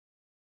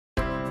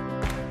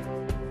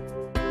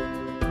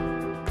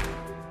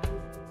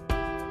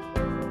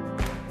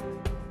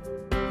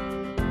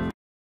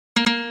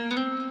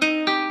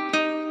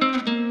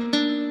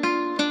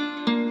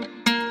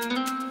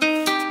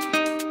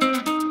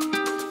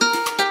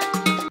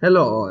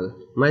Hello all,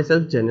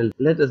 myself Janil.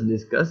 Let us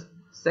discuss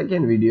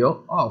second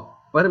video of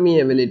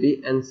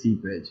permeability and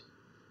seepage.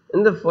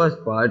 In the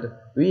first part,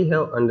 we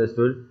have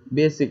understood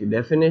basic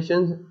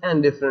definitions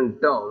and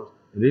different terms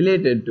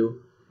related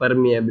to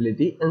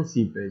permeability and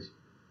seepage.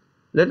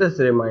 Let us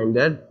remind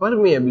that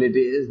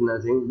permeability is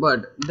nothing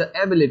but the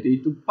ability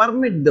to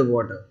permit the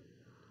water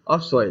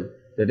of soil,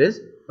 that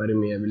is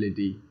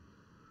permeability.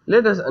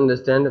 Let us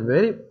understand a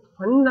very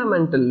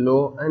fundamental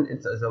law and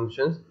its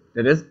assumptions,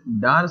 that is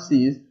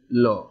Darcys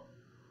Law.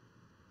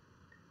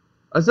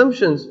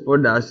 Assumptions for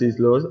Darcys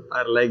laws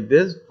are like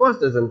this.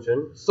 First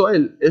assumption,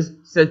 soil is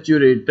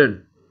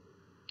saturated.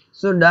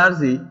 So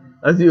Darcy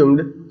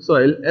assumed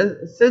soil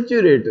as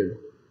saturated.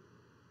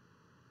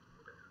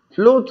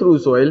 Flow through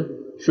soil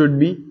should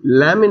be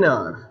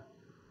laminar.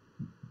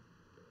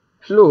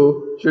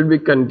 Flow should be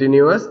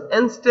continuous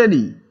and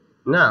steady.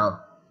 Now,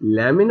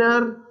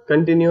 laminar,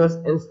 continuous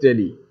and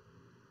steady.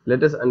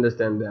 Let us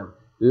understand them.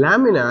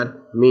 Laminar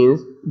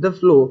means the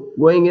flow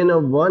going in a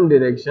one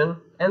direction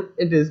and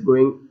it is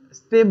going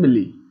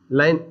stably,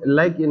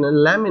 like in a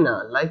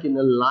lamina, like in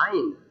a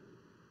line.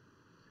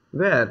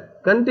 Where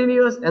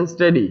continuous and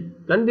steady.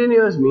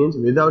 Continuous means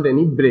without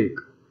any break,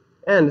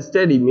 and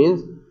steady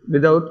means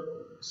without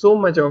so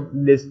much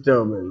of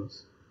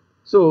disturbance.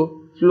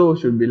 So flow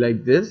should be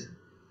like this.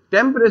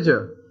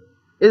 Temperature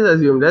is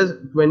assumed as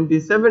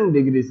 27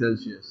 degrees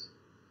Celsius,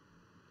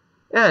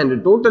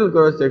 and total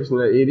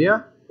cross-sectional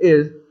area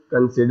is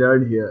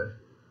considered here.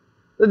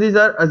 So these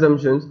are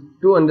assumptions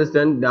to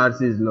understand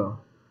Darcys law.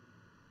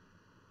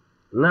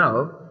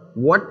 Now,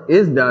 what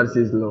is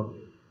Darcys law?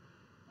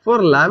 For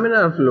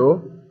laminar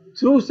flow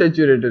through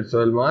saturated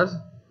soil mass,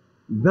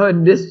 the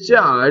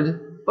discharge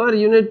per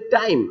unit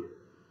time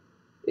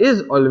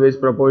is always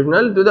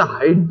proportional to the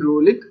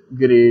hydraulic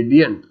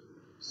gradient.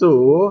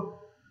 So,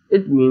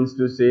 it means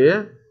to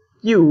say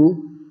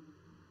Q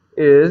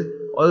is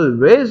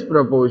always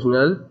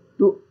proportional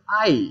to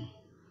I,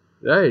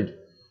 right?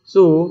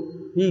 So,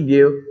 he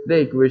gave the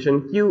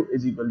equation Q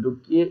is equal to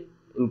K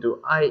into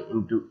I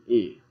into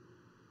A,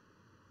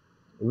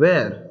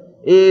 where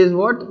A is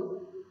what?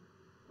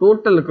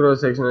 Total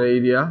cross-sectional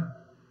area,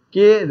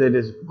 K that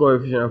is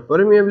coefficient of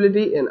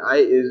permeability, and I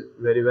is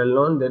very well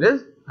known, that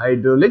is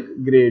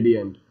hydraulic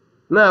gradient.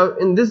 Now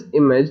in this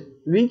image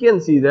we can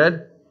see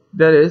that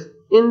there is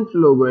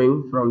inflow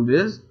going from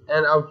this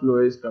and outflow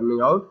is coming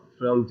out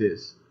from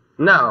this.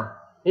 Now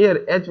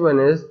here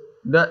H1 is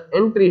the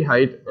entry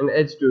height and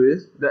H2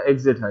 is the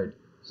exit height.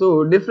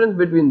 So difference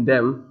between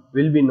them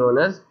will be known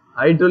as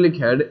hydraulic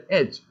head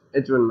H,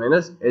 H1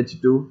 minus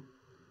H2.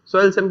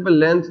 Soil sample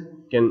length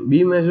can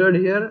be measured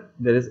here,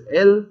 there is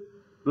L.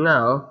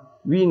 Now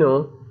we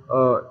know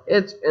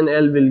H and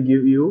L will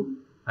give you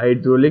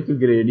hydraulic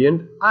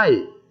gradient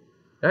I,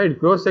 right?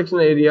 Cross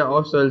sectional area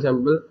of soil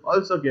sample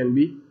also can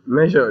be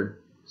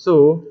measured,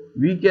 so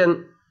we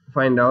can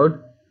find out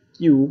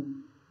Q,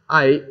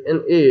 I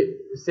and A.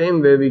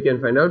 Same way we can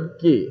find out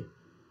K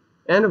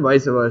and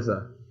vice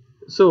versa.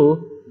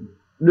 So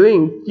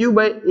doing Q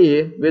by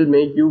A will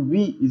make you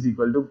V is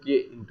equal to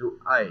K into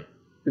I,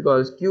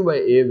 because Q by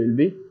A will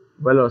be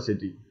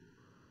velocity.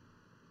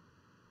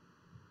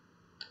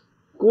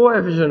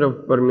 Coefficient of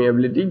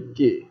permeability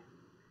K.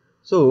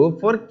 So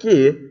for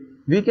K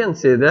we can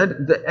say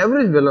that the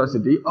average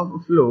velocity of a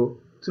flow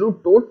through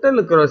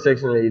total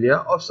cross-sectional area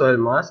of soil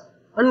mass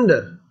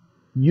under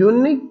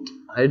unit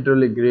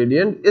hydraulic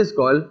gradient is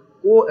called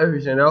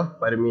coefficient of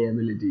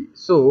permeability.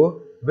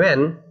 So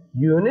when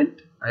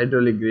unit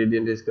hydraulic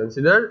gradient is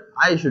considered,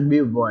 I should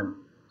be 1.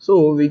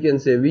 So we can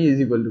say V is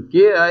equal to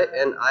Ki,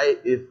 and I,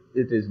 if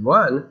it is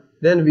 1,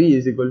 then V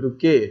is equal to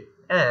K,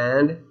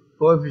 and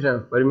coefficient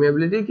of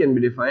permeability can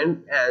be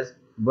defined as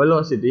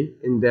velocity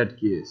in that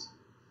case.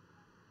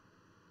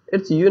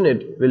 Its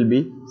unit will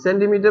be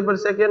centimeter per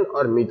second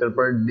or meter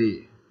per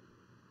day.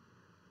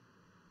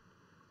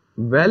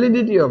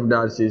 Validity of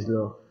Darcys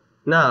law.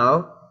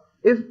 Now,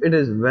 if it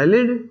is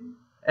valid,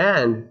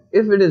 and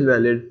if it is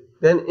valid,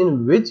 then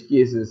in which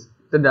cases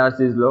the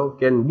Darcys law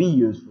can be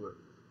useful?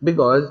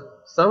 Because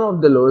some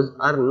of the laws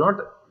are not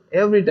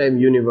every time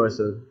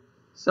universal.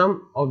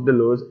 Some of the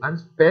laws are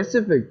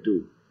specific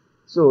too.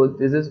 So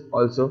this is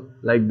also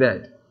like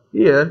that.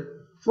 Here,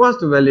 first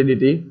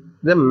validity,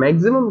 the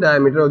maximum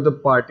diameter of the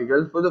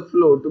particle for the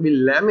flow to be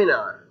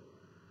laminar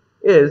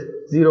is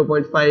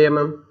 0.5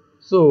 mm.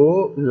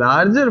 So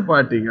larger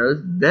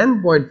particles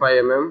than 0.5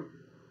 mm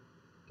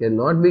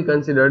cannot be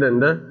considered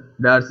under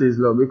Darcys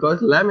law,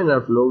 because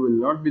laminar flow will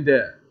not be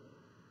there.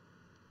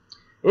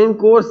 In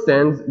coarse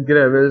sands,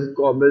 gravels,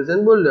 cobbles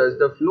and boulders,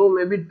 the flow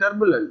may be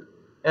turbulent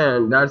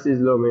and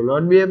Darcys law may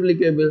not be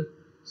applicable.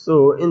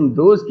 So in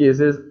those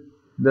cases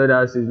the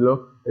Darcys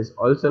law is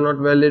also not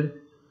valid.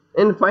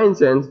 In fine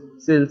sands,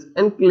 silts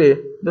and clay,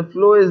 the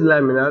flow is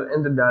laminar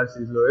and the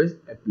Darcys law is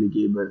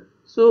applicable.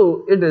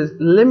 So it is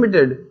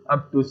limited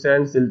up to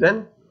sand, silt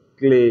and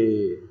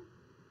clay.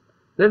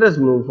 Let us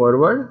move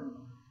forward.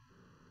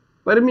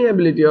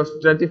 Permeability of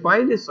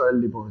stratified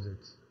soil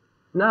deposits.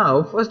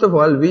 Now, first of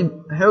all, we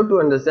have to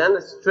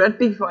understand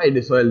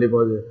stratified soil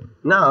deposit.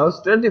 Now,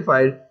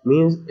 stratified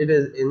means it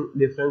is in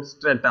different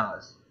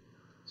stratas.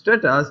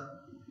 Stratas,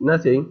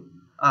 nothing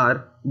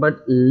are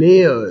but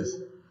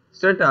layers.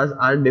 Stratas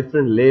are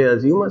different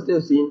layers. You must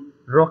have seen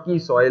rocky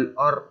soil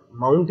or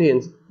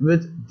mountains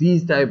with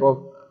these type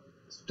of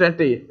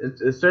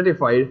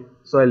stratified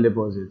soil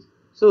deposits.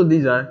 So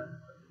these are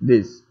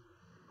this.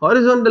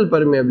 Horizontal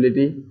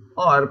permeability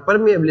or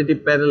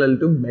permeability parallel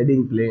to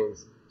bedding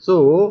planes.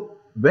 So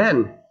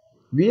when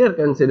we are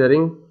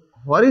considering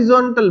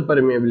horizontal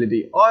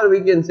permeability, or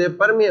we can say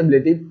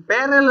permeability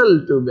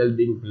parallel to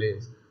bedding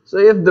planes. So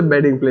if the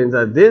bedding planes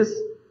are this,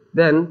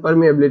 then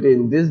permeability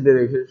in this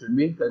direction should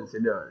be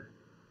considered.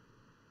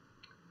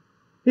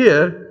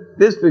 Here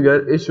this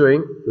figure is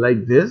showing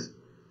like this.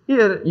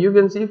 Here you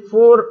can see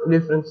 4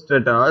 different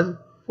stratas,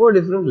 4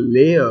 different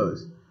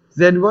layers: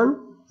 Z1,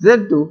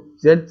 Z2,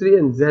 Z3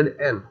 and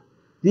Zn.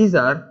 These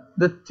are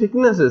the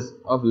thicknesses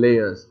of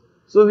layers.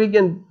 So we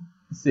can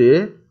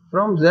say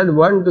from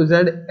Z1 to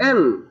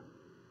Zn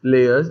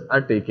layers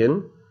are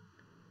taken,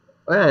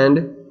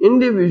 and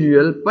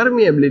individual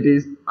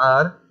permeabilities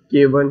are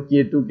K1,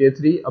 K2,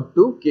 K3 up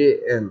to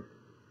Kn.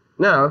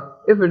 Now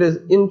if it is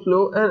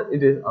inflow and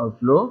it is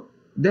outflow,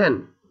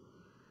 then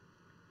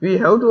we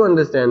have to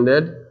understand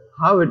that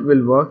how it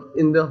will work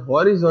in the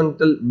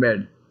horizontal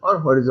bed or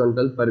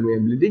horizontal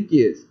permeability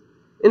case.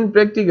 In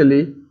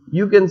practically,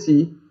 you can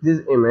see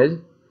this image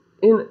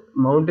in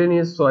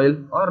mountainous soil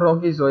or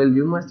rocky soil.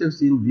 You must have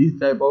seen these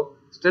type of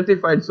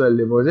stratified soil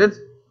deposits.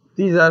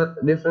 These are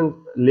different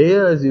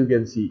layers you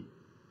can see,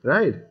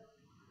 right?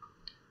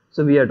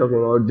 So we are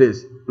talking about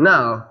this.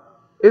 Now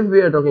if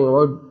we are talking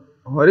about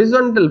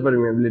horizontal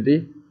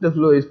permeability, the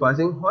flow is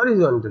passing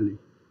horizontally,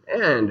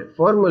 and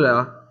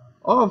formula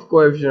of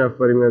coefficient of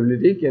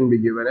permeability can be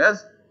given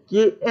as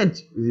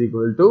KH is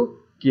equal to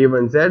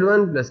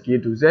K1Z1 plus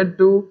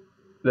K2Z2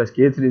 plus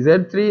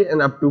K3Z3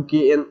 and up to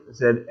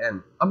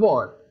KnZn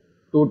upon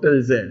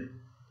total Z.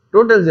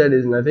 Total Z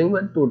is nothing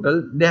but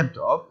total depth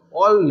of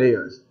all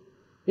layers.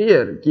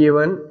 Here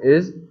K1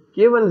 is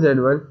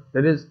K1Z1,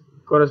 that is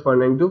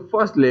corresponding to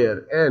first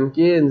layer, and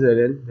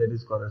KnZn, that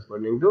is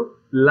corresponding to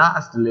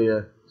last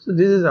layer. So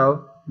this is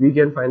how we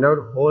can find out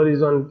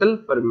horizontal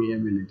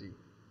permeability.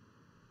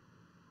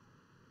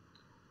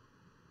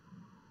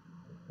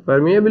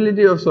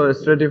 Permeability of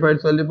stratified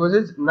soil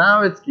deposits.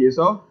 Now it's case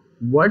of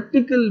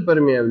vertical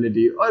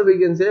permeability, or we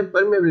can say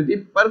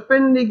permeability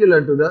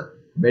perpendicular to the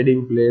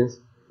bedding planes.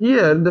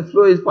 Here the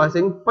flow is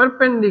passing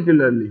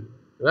perpendicularly,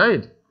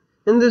 right?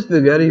 In this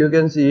figure you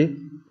can see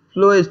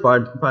flow is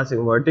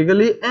passing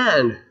vertically,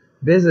 and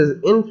this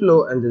is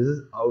inflow and this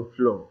is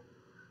outflow.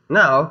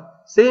 Now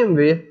same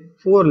way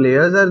 4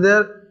 layers are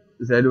there: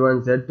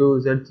 Z1, Z2,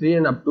 Z3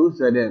 and up to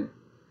Zn.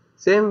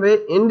 Same way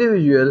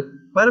individual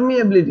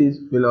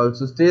permeabilities will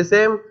also stay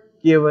same: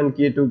 K1,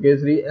 K2,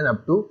 K3 and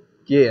up to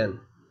Kn.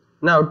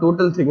 Now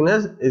total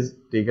thickness is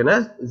taken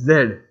as Z.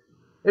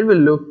 It will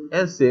look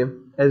as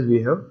same as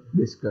we have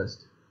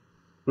discussed.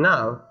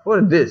 Now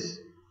for this,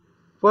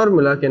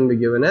 formula can be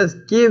given as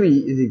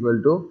Kv is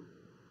equal to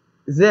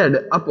Z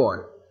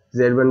upon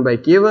Z1 by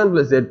K1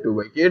 plus Z2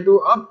 by K2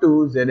 up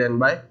to Zn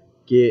by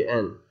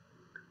Kn,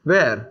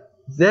 where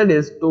Z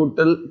is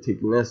total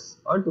thickness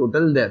or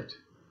total depth,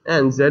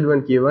 and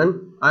Z1,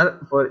 K1 are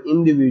for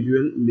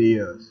individual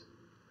layers.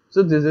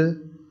 So this is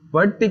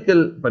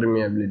vertical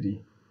permeability.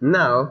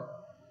 Now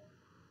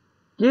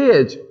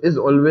KH is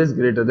always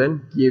greater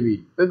than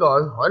KV,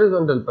 because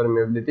horizontal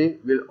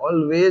permeability will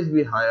always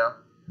be higher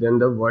than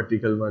the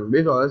vertical one,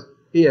 because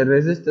here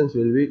resistance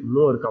will be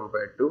more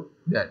compared to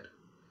that.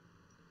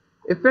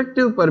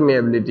 Effective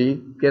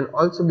permeability can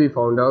also be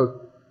found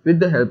out with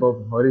the help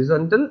of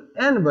horizontal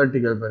and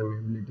vertical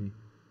permeability.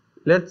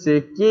 Let's say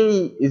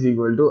Ke is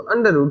equal to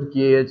under root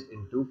KH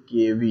into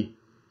KV.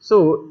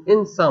 So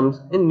in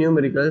sums, in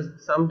numericals,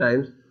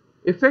 sometimes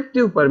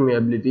effective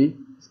permeability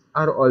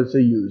are also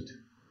used.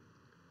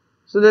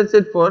 So that's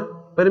it for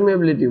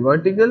permeability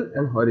vertical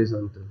and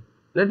horizontal.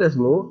 Let us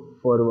move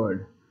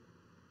forward.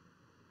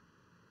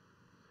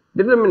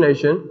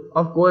 Determination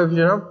of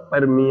coefficient of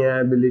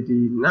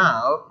permeability.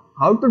 Now,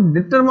 how to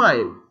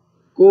determine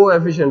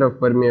coefficient of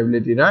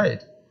permeability,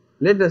 right?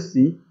 Let us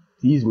see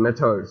these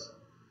methods.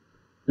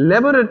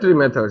 Laboratory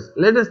methods.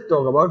 Let us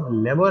talk about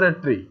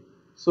laboratory.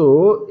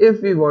 So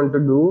if we want to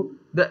do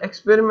the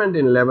experiment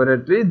in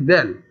laboratory,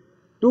 then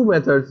 2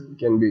 methods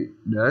can be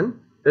done.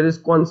 That is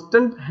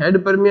constant head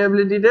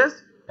permeability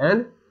test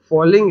and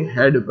falling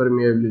head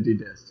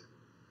permeability test.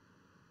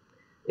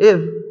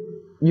 If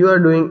you are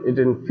doing it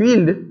in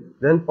field,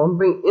 then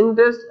pumping in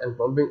test and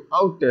pumping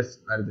out tests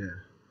are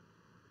there.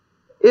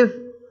 If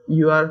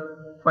you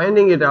are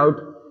finding it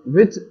out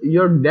with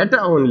your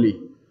data only,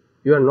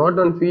 you are not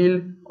on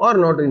field or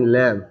not in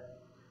lab,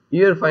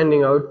 you are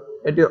finding out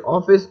at your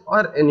office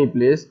or any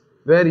place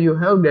where you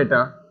have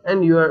data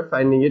and you are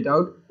finding it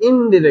out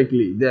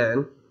indirectly,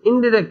 then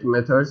indirect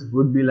methods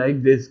would be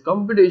like this: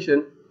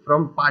 computation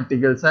from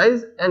particle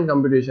size and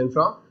computation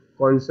from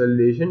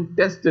consolidation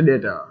test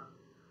data.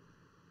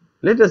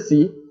 Let us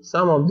see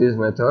some of these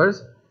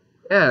methods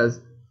as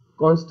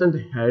constant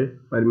head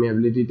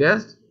permeability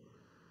test,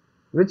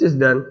 which is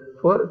done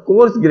for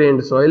coarse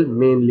grained soil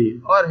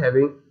mainly or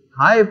having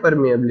high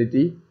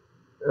permeability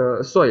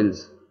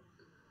soils.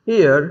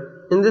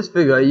 Here in this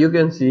figure you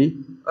can see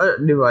a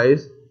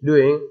device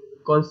doing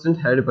constant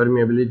head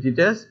permeability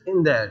test.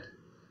 In that,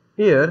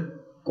 here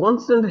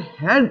constant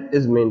head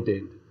is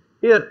maintained.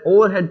 Here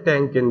overhead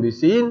tank can be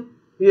seen.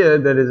 Here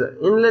there is an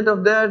inlet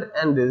of that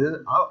and this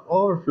is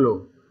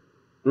overflow.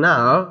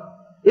 Now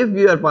if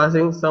we are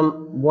passing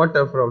some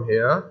water from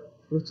here,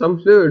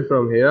 some fluid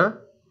from here,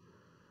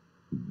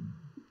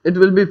 it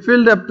will be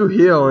filled up to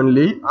here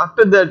only.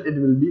 After that it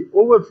will be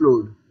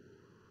overflowed.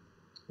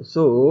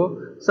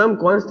 So some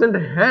constant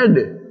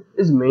head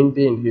is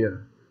maintained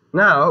here.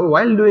 Now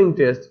while doing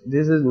test,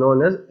 this is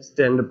known as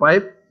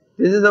standpipe.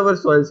 This is our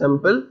soil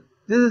sample.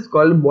 This is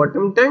called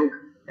bottom tank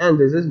and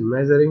this is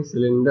measuring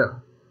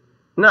cylinder.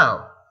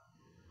 Now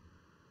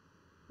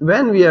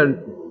when we are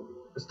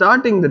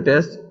starting the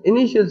test,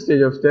 initial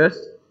stage of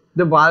test,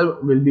 the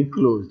valve will be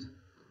closed.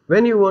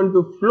 When you want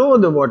to flow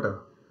the water,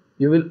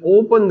 you will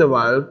open the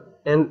valve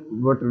and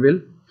water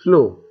will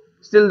flow.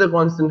 Still the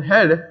constant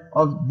head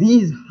of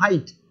these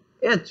height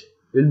h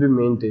will be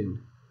maintained,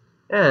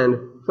 and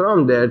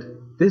from that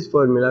this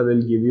formula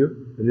will give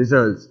you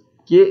results.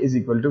 K is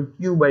equal to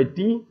Q by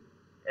T,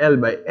 L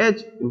by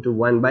H into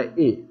 1 by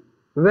A,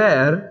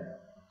 where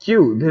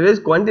Q, there is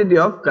quantity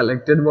of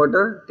collected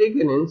water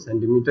taken in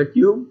centimeter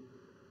cube.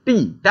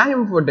 T,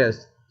 time for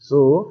test,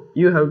 so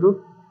you have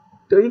to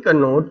take a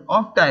note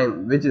of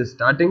time, which is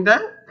starting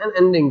time and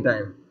ending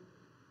time.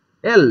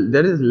 L,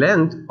 there is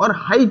length or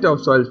height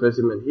of soil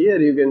specimen. Here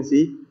you can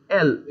see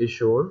L is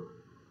shown.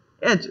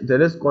 H,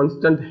 there is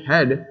constant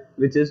head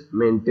which is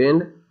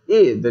maintained.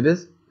 A, there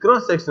is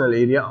cross sectional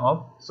area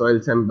of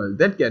soil sample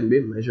that can be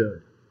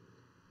measured.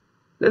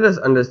 Let us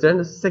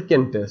understand the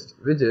second test,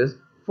 which is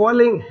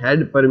falling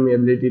head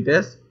permeability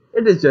test.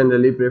 It is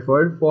generally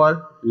preferred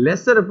for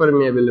lesser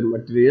permeable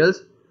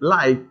materials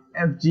like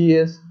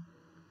FGS.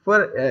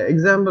 For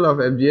example of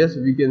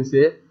FGS, we can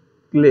say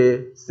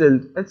clay,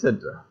 silt,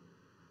 etc.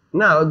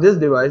 Now this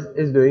device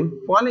is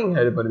doing falling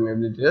head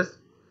permeability test.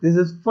 This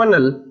is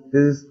funnel,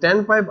 this is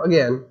standpipe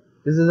again.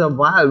 This is a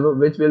valve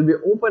which will be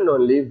opened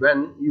only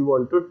when you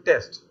want to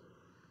test.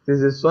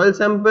 This is soil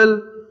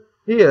sample.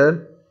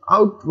 Here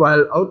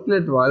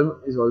outlet valve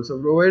is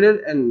also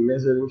provided and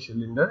measuring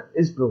cylinder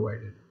is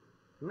provided.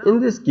 In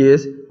this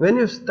case, when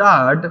you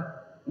start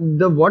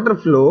the water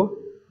flow,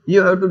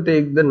 you have to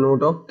take the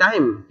note of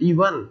time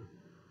T1.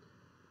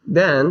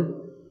 Then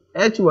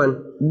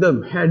H1,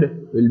 the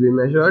head will be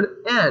measured,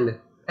 and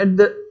at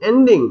the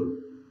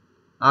ending,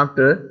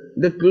 after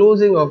the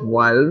closing of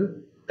valve,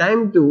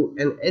 time 2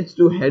 and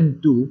H2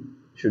 head 2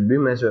 should be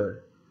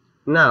measured.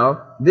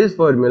 Now this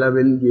formula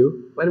will give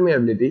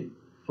permeability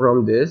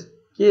from this.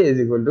 K is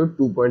equal to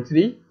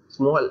 2.3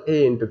 small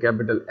a into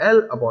capital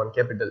L upon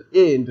capital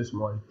A into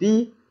small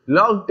t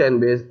log 10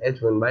 base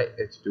H1 by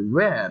H2,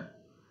 where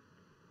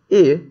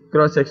A,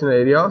 cross sectional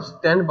area of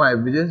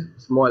standpipe, which is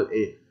small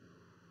a.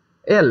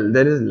 L,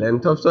 there is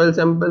length of soil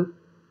sample.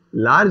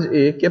 Large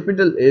A,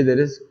 capital A, there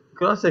is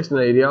cross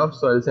sectional area of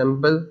soil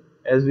sample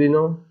as we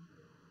know.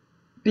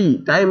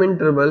 T, time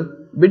interval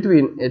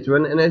between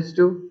H1 and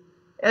H2.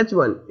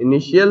 H1,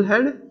 initial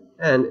head,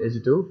 and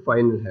H2,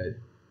 final head.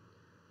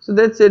 So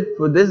that's it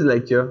for this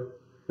lecture.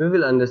 We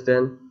will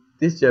understand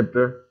this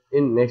chapter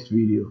in next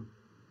video.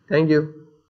 Thank you.